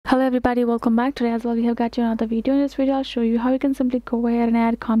Hello everybody, welcome back. Today as well we have got you another video. In this video I'll show you how you can simply go ahead and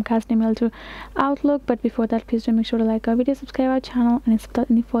add Comcast email to Outlook. But before that, please do make sure to like our video, subscribe our channel, and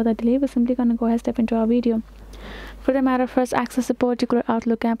without any further delay we're simply gonna go ahead and step into our video. For the matter, first access a particular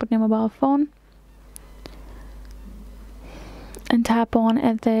Outlook app on your mobile phone and tap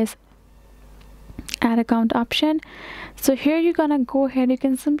on this add account option. So here you're gonna go ahead, you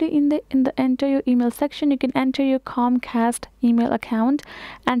can simply in the enter your email section, you can enter your Comcast email account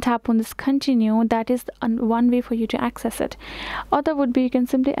and tap on this continue. That is one way for you to access it. Other would be you can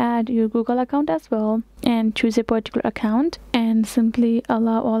simply add your Google account as well and choose a particular account and simply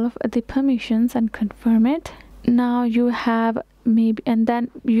allow all of the permissions and confirm it. Now you have maybe, and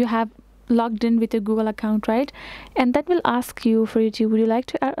then you have logged in with your Google account, right? And that will ask you for you to, would you like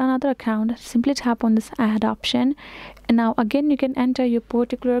to add another account? Simply tap on this add option, and now again you can enter your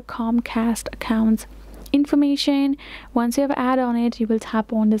particular Comcast account's information. Once you have added on it, you will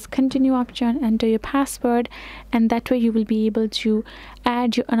tap on this continue option, enter your password, and that way you will be able to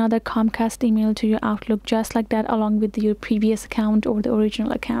add your another Comcast email to your Outlook just like that, along with your previous account or the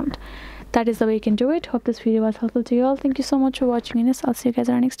original account. That is the way you can do it. Hope this video was helpful to you all. Thank you so much for watching, and I'll see you guys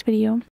in our next video.